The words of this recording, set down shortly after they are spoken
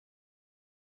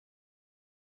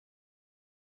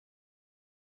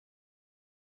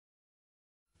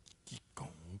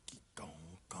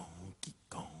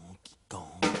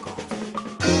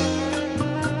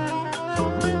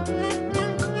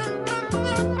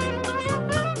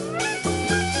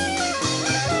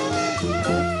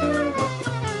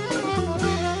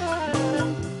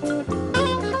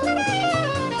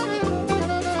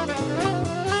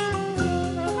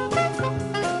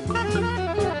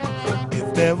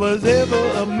was ever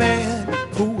a man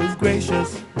who was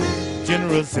gracious,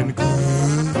 generous, and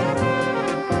good,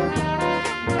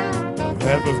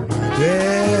 that was my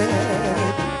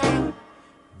dad,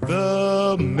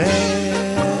 the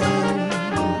man.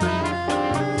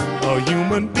 A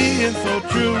human being so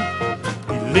true,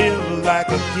 he lived like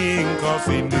a king 'cause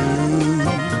he knew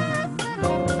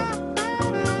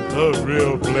the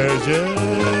real pleasure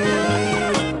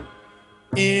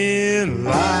in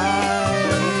life.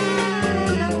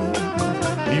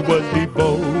 He was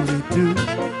devoted to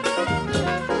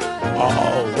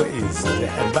always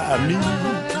stand by me,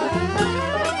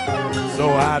 so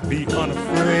I'd be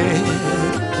unafraid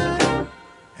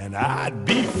and I'd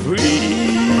be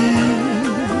free.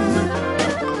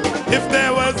 If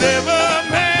there was ever a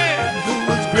man who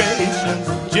was gracious,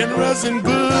 generous, and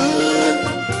good,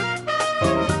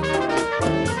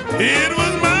 it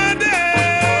was my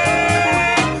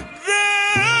dad, the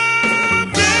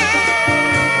man.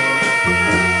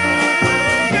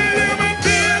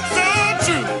 Being so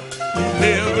true, he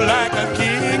lived like a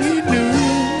king. He knew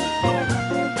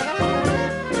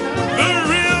the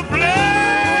real pleasure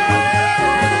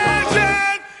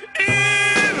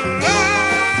in life.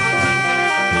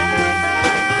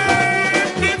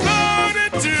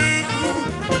 Devoted to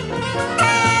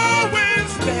always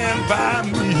stand by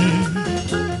me,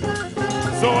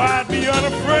 so I'd be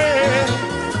unafraid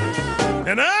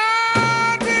and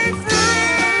I'd be free.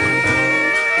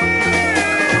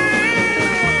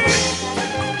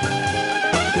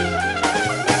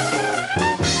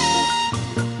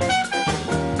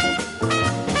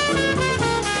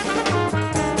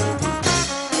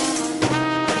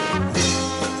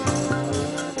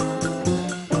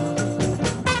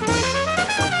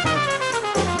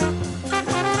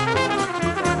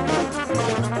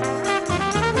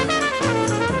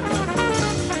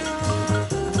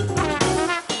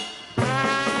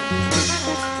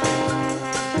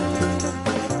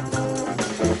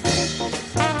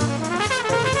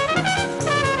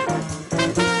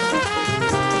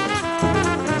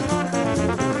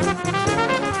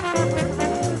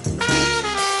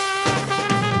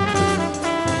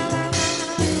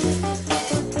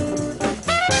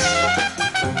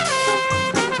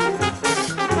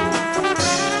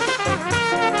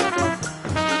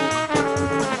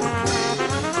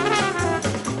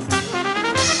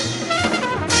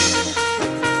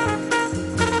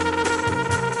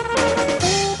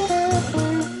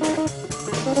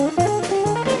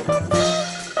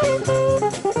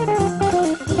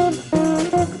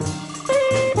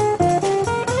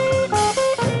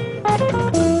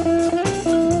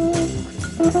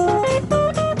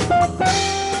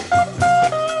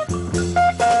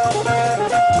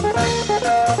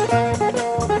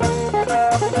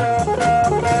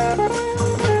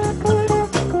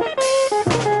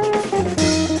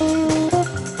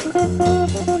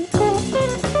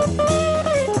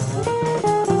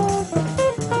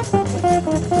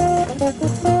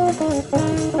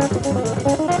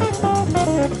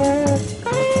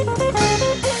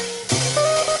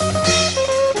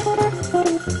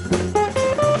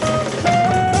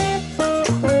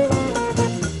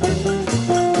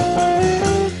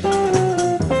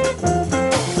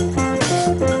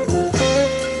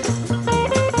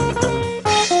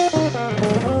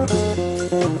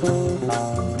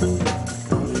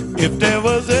 If there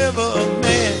was ever a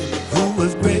man who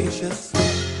was gracious,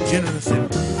 generous, and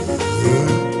good,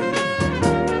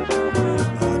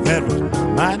 that was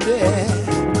my dad,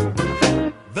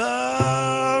 the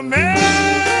man.